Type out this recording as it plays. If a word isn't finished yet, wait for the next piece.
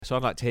So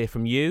I'd like to hear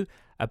from you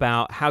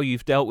about how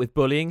you've dealt with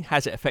bullying.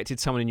 Has it affected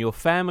someone in your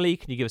family?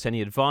 Can you give us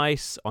any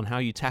advice on how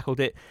you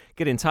tackled it?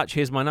 Get in touch.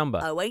 Here's my number.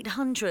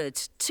 0800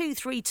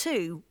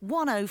 232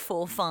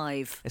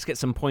 1045. Let's get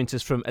some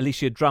pointers from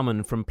Alicia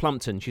Drummond from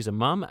Plumpton. She's a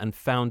mum and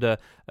founder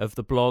of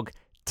the blog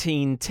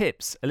Teen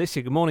Tips.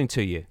 Alicia, good morning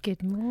to you.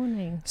 Good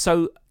morning.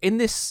 So in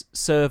this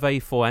survey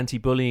for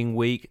Anti-Bullying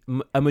Week,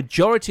 a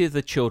majority of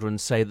the children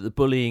say that the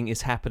bullying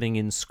is happening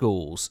in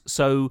schools.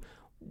 So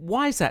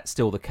why is that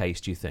still the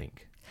case, do you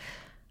think?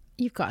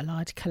 You've got a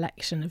large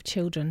collection of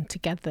children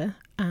together,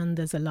 and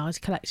there's a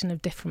large collection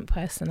of different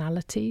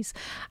personalities,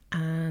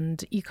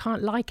 and you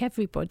can't like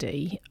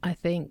everybody. I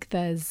think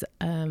there's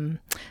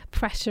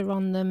pressure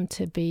on them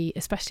to be,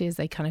 especially as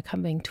they kind of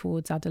coming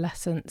towards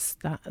adolescence,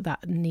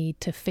 that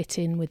need to fit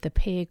in with the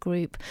peer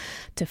group,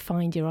 to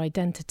find your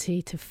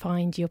identity, to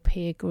find your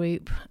peer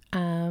group,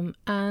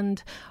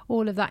 and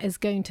all of that is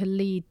going to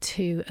lead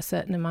to a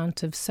certain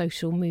amount of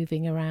social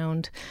moving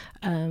around,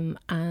 and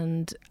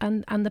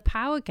the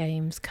power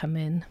games come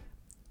in.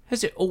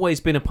 Has it always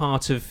been a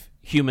part of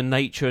human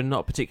nature and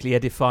not a particularly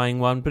edifying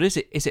one, but is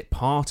it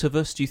part of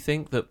us, do you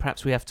think, that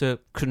perhaps we have to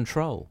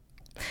control?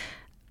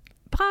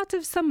 Part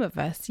of some of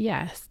us,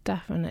 yes,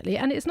 definitely.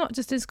 And it's not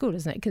just in school,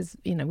 isn't it? Because,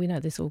 we know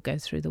this all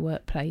goes through the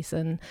workplace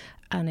and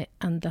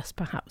thus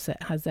perhaps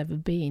it has ever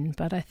been.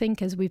 But I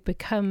think as we've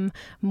become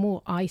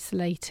more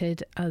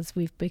isolated, as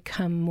we've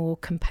become more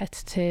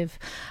competitive,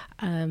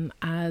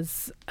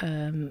 as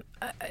the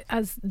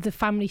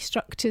family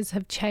structures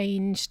have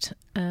changed,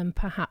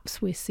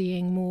 perhaps we're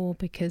seeing more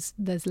because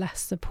there's less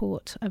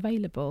support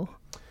available.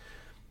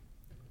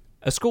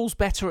 Are schools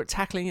better at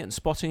tackling it and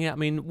spotting it? I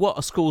mean, what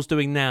are schools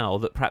doing now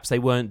that perhaps they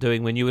weren't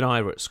doing when you and I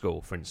were at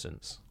school, for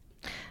instance?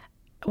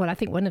 Well, I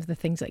think one of the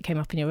things that came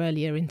up in your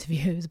earlier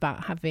interview was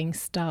about having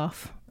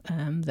staff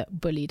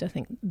that bullied. I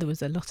think there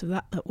was a lot of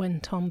that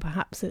went on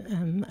perhaps a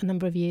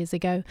number of years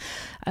ago.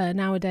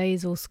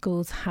 Nowadays, all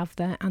schools have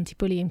their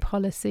anti-bullying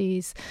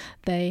policies.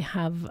 They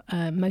have,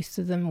 most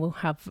of them will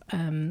have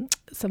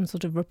some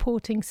sort of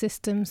reporting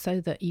system so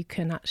that you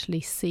can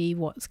actually see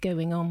what's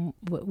going on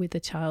with the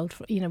child,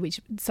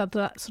 so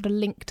that sort of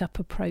linked up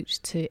approach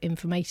to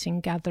information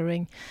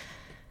gathering.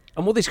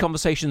 And will these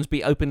conversations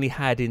be openly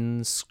had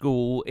in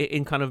school,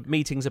 in kind of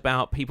meetings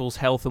about people's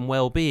health and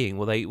well-being?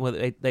 Will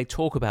they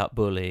talk about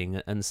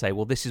bullying and say,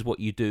 well, this is what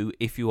you do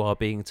if you are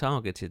being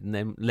targeted, and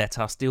then let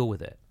us deal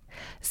with it?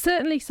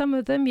 Certainly some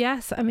of them,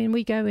 yes. I mean,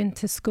 we go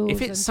into schools.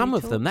 If it's some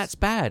of them, that's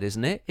bad,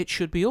 isn't it? It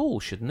should be all,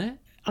 shouldn't it?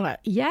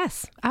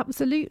 Yes,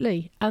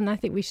 absolutely. And I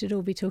think we should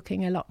all be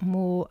talking a lot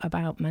more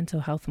about mental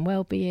health and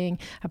well-being,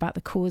 about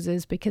the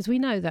causes, because we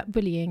know that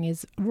bullying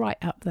is right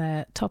up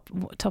there, top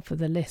of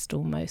the list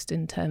almost,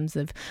 in terms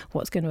of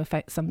what's going to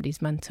affect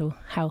somebody's mental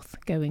health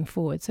going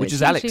forward. So which,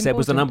 as Alex said,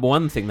 was the number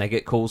one thing they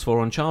get calls for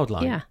on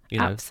Childline. Yeah,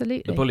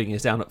 absolutely. The bullying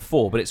is down at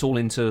 4, but it's all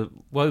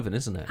interwoven,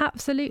 isn't it?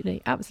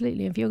 Absolutely.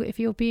 If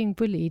you're being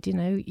bullied,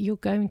 you're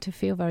going to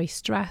feel very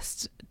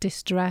stressed,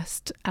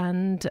 distressed,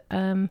 and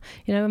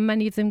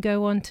many of them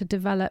go on to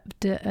develop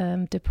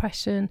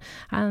depression,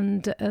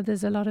 and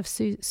there's a lot of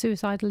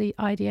suicidal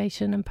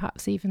ideation, and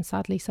perhaps even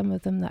sadly some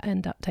of them that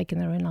end up taking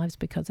their own lives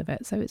because of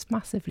it. So it's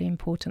massively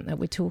important that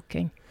we're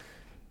talking.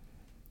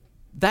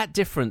 That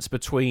difference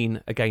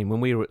between, again,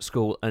 when we were at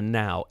school and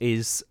now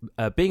is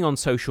being on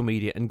social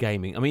media and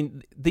gaming. I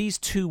mean, these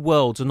two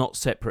worlds are not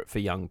separate for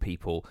young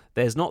people.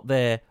 There's not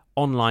their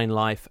online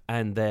life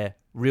and their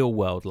real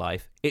world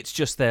life. It's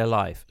just their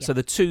life. Yeah. So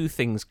the two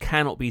things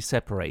cannot be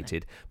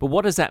separated. But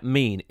what does that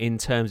mean in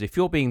terms, if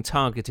you're being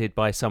targeted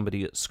by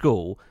somebody at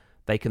school,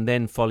 they can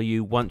then follow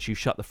you once you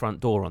shut the front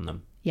door on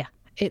them?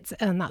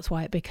 And that's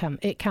why it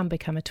can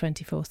become a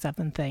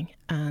 24/7 thing,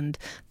 and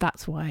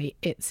that's why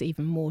it's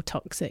even more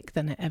toxic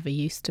than it ever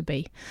used to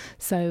be.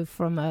 So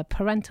from a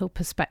parental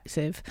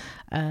perspective,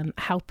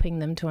 helping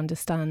them to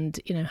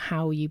understand,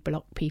 how you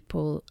block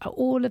people.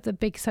 All of the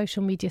big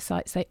social media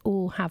sites, they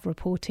all have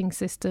reporting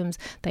systems.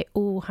 They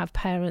all have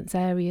parents'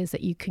 areas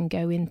that you can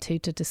go into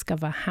to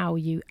discover how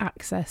you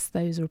access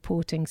those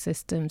reporting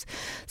systems.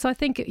 So I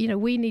think,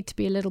 we need to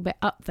be a little bit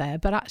up there,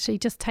 but actually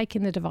just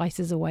taking the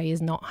devices away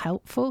is not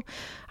helpful.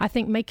 I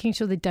think making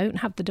sure they don't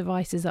have the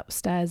devices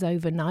upstairs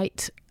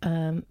overnight,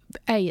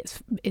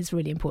 it's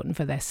really important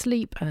for their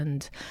sleep,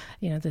 and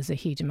there's a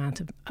huge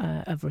amount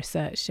of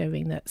research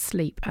showing that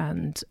sleep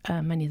and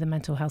many of the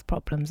mental health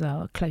problems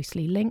are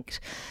closely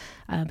linked.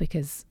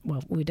 Because,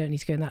 well, we don't need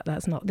to go in that.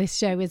 That's not this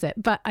show, is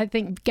it? But I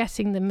think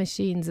getting the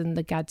machines and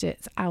the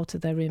gadgets out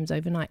of their rooms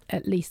overnight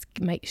at least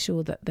make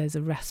sure that there's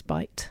a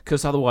respite.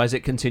 Because otherwise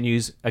it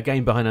continues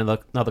again behind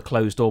another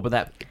closed door, but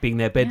that being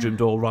their bedroom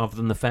door rather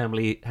than the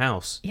family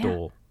house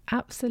door.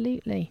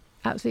 Absolutely.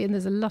 Absolutely. And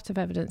there's a lot of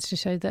evidence to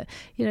show that,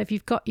 if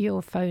you've got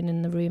your phone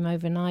in the room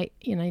overnight,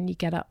 and you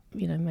get up,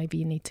 maybe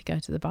you need to go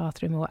to the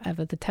bathroom or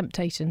whatever, the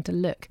temptation to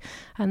look,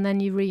 and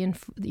then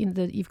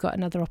you've got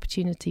another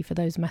opportunity for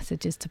those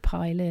messages to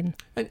pile in.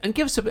 And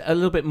give us a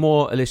little bit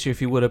more, Alicia,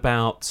 if you would,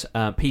 about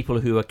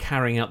people who are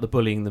carrying out the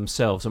bullying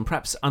themselves, and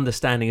perhaps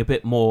understanding a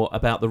bit more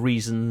about the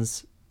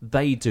reasons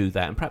they do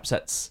that, and perhaps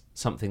that's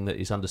something that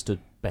is understood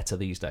better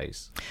these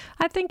days.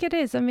 I think it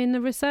is. I mean,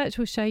 the research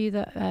will show you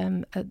that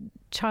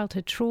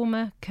childhood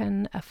trauma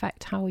can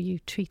affect how you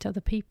treat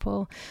other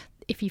people.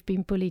 If you've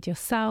been bullied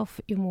yourself,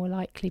 you're more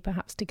likely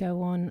perhaps to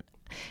go on.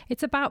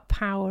 It's about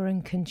power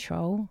and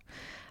control.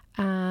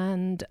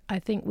 And I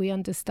think we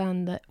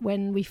understand that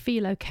when we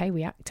feel okay,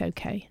 we act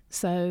okay.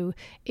 So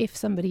if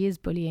somebody is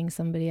bullying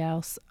somebody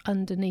else,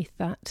 underneath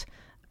that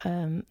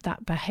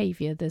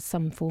behaviour, there's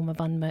some form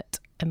of unmet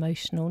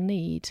emotional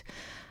need,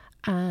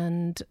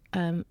 and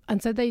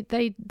so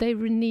they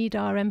need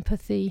our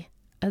empathy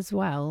as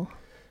well.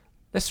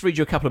 Let's read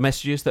you a couple of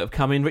messages that have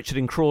come in. Richard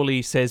in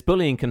Crawley says,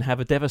 bullying can have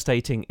a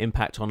devastating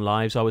impact on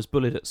lives. I was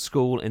bullied at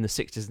school in the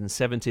 60s and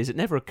 70s. It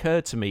never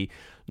occurred to me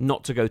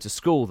not to go to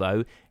school,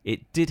 though.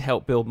 It did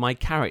help build my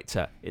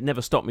character. It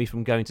never stopped me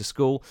from going to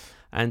school.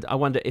 And I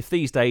wonder if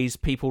these days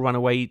people run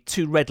away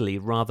too readily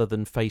rather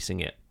than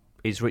facing it,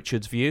 is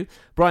Richard's view.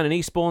 Brian in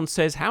Eastbourne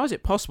says, how is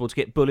it possible to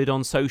get bullied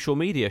on social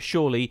media?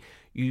 Surely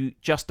you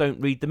just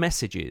don't read the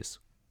messages.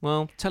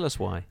 Well, tell us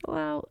why.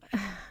 Well,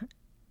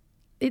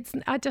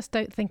 I just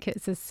don't think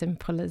it's as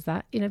simple as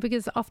that,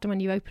 because often when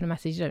you open a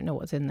message, you don't know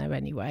what's in there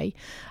anyway.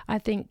 I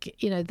think,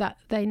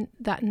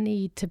 that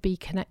need to be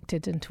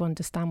connected and to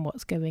understand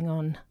what's going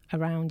on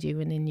around you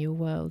and in your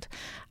world.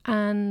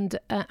 And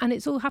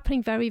it's all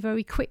happening very,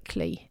 very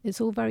quickly. It's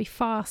all very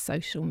fast,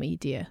 social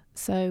media.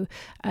 So,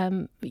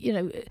 and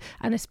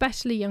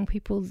especially young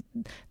people,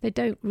 they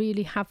don't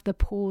really have the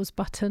pause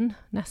button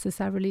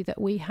necessarily that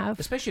we have.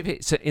 Especially if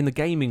it's in the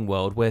gaming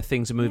world where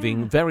things are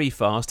moving very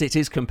fast. It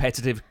is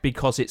competitive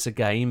because it's a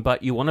game,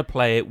 but you want to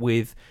play it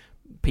with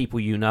people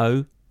you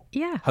know,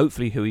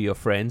 hopefully who are your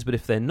friends. But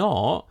if they're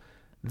not,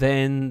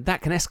 then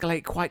that can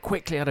escalate quite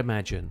quickly, I'd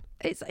imagine.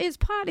 It's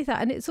partly that,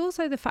 and it's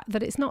also the fact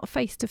that it's not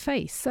face to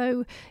face.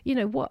 So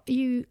what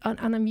you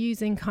and I'm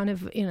using kind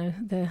of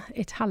the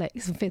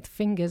italics with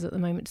fingers at the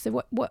moment.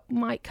 So what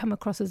might come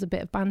across as a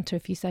bit of banter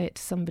if you say it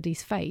to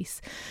somebody's face,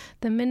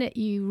 the minute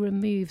you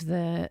remove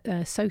the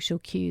social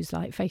cues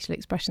like facial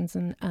expressions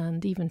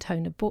and even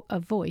tone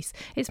of voice,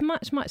 it's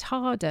much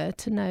harder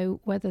to know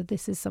whether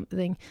this is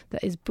something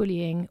that is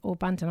bullying or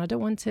banter. And I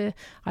don't want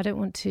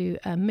to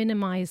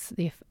minimise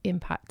the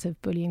impact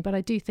of bullying, but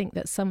I do think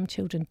that some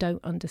children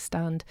don't understand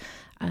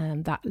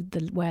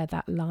where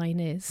that line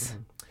is.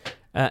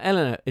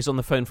 Eleanor is on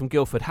the phone from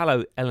Guildford.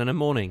 Hello, Eleanor.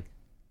 Morning.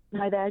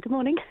 Hi there. Good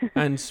morning.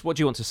 And what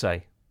do you want to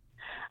say?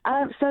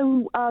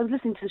 So I was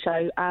listening to the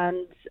show,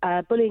 and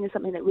bullying is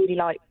something that really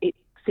it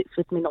sits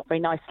with me not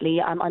very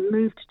nicely. I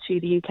moved to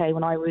the UK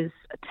when I was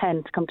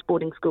 10 to come to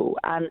boarding school,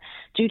 and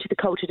due to the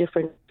culture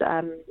difference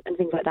and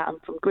things like that, I'm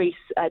from Greece.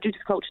 Due to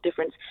the culture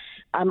difference,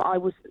 I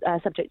was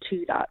subject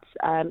to that,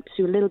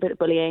 to a little bit of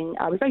bullying.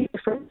 I was very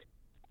different.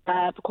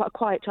 For quite a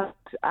quiet child,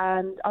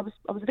 and I was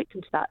a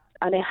victim to that,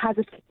 and it has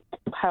affected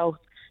mental health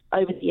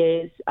over the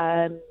years.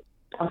 I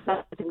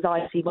felt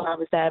anxiety when I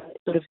was there.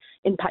 It sort of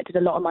impacted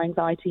a lot of my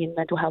anxiety and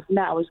mental health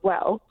now as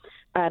well.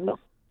 Not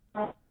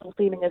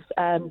feeling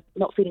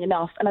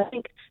enough, and I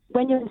think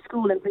when you're in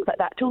school and things like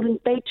that, children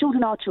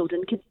are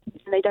children, kids,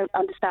 and they don't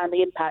understand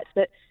the impact.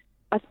 But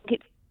I think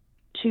it's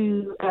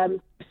to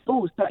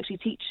schools to actually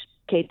teach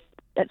kids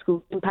at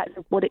school the impact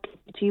of what it can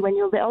do to you when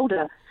you're a bit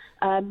older.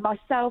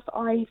 Myself,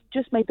 I've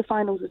just made the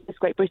finals of Miss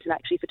Great Britain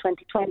actually for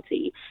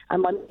 2020,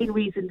 and my main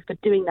reason for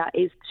doing that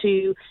is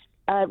to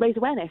raise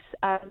awareness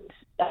and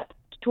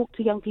talk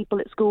to young people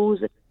at schools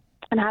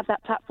and have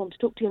that platform to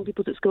talk to young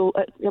people at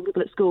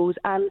schools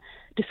and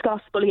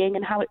discuss bullying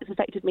and how it has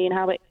affected me and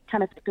how it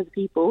can affect other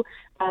people.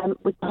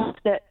 With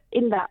that,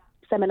 in that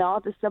seminar,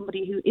 there's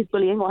somebody who is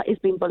bullying or is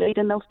being bullied,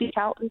 and they'll speak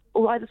out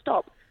or either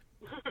stop.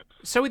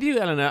 So with you,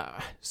 Eleanor,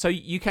 so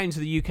you came to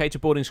the UK to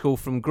boarding school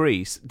from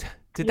Greece.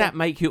 Did that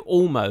make you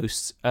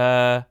almost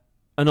an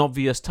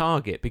obvious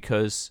target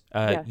because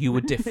you were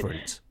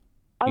different?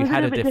 You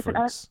had a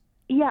difference.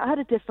 I had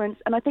a difference.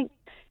 And I think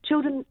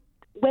children,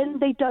 when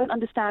they don't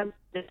understand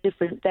the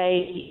difference,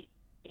 they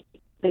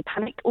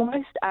panic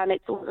almost. And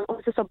it's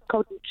almost a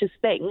subconscious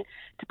thing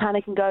to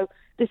panic and go,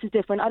 this is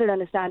different, I don't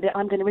understand it,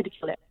 I'm going to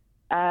ridicule it.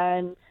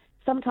 And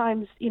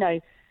sometimes they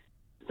don't.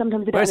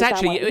 Whereas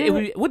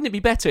actually, wouldn't it be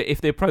better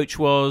if the approach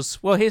was,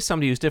 well, here's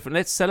somebody who's different,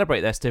 let's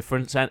celebrate this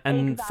difference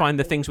and find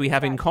the things we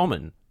have in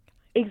common?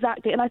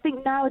 Exactly. And I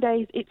think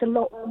nowadays it's a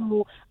lot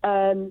more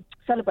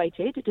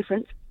celebrated,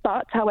 difference.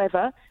 But,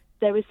 however,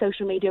 there is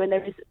social media and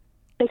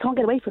they can't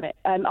get away from it.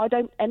 I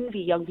don't envy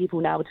young people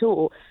now at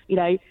all.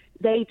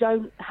 They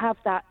don't have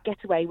that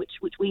getaway which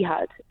we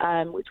had,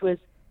 which was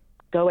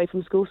go away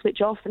from school,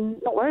 switch off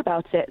and not worry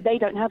about it. They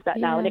don't have that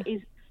now, and it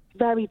is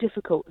very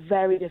difficult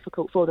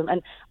for them.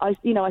 And I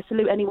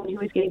salute anyone who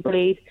is getting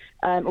bullied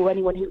or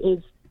anyone who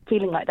is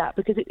feeling like that,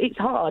 because it's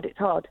hard.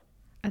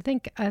 I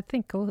think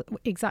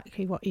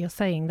exactly what you're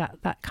saying,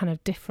 that kind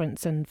of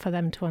difference, and for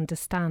them to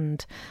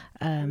understand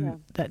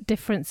that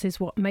difference is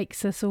what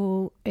makes us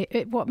all,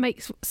 what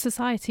makes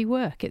society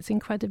work. It's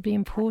incredibly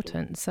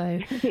important. So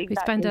exactly. We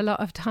spend a lot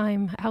of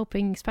time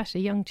helping,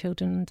 especially young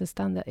children,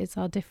 understand that it's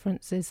our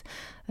differences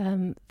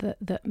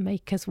that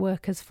make us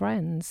work as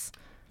friends.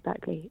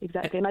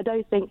 Exactly. And I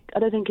don't think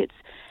it's,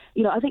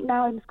 I think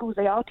now in schools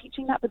they are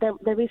teaching that, but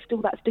there is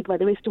still that stigma.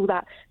 There is still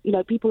that,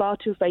 people are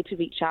too afraid to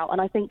reach out.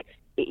 And I think,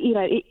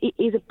 it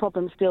is a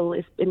problem still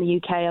in the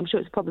UK. I'm sure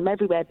it's a problem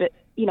everywhere, but,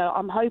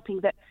 I'm hoping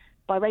that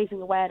by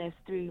raising awareness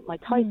through my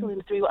title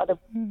and through other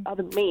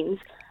means,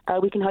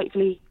 we can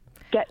hopefully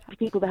get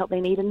people the help they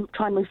need and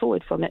try and move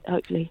forward from it,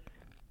 hopefully.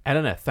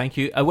 Eleanor, thank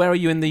you. Where are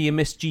you in the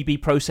Miss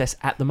GB process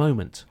at the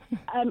moment?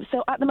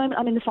 So at the moment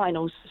I'm in the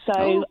finals.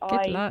 So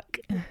good luck.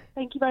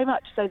 Thank you very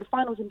much. So the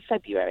finals in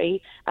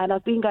February, and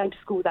I've been going to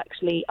schools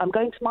actually. I'm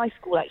going to my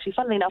school actually.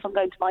 Funnily enough, I'm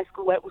going to my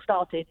school where it all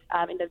started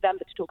in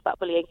November to talk about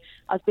bullying.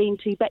 I've been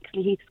to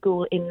Bexley Heath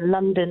School in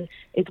London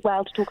as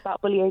well to talk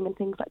about bullying and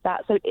things like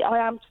that. So I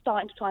am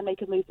starting to try and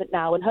make a movement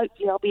now, and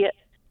hopefully I'll be at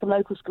some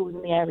local schools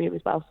in the area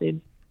as well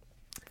soon.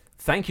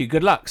 Thank you.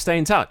 Good luck. Stay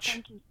in touch.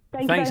 Thank you.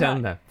 Thanks,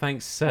 Eleanor.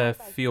 Thanks for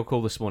your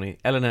call this morning.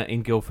 Eleanor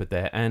in Guildford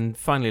there. And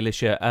finally,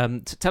 Alicia,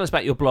 tell us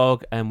about your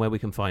blog and where we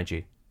can find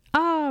you.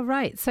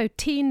 Right. So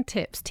Teen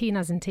Tips, teen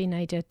as in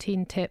teenager,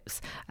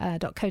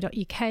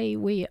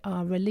 teentips.co.uk. We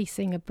are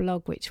releasing a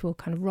blog which will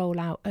kind of roll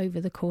out over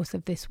the course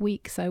of this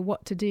week. So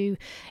what to do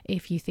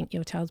if you think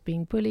your child's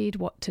being bullied,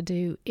 what to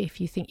do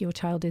if you think your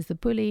child is the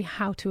bully,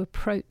 how to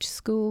approach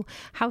school,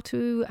 how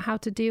to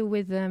deal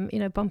with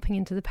bumping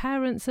into the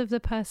parents of the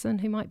person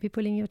who might be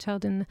bullying your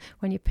child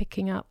when you're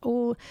picking up,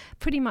 all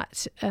pretty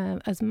much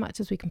as much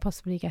as we can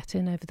possibly get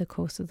in over the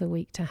course of the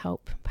week to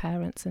help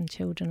parents and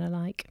children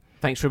alike.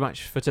 Thanks very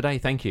much for today.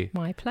 Thank you.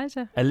 My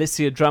pleasure.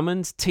 Alicia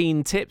Drummond,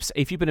 Teen Tips.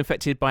 If you've been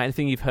affected by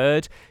anything you've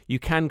heard, you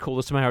can call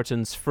the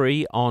Samaritans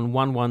free on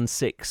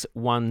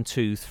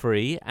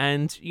 116123,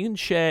 and you can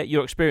share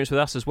your experience with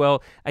us as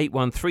well.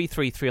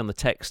 81333 on the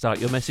text. Start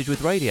your message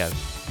with radio.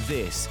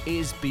 This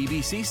is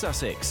BBC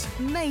Sussex.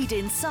 Made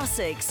in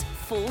Sussex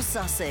for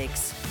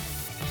Sussex.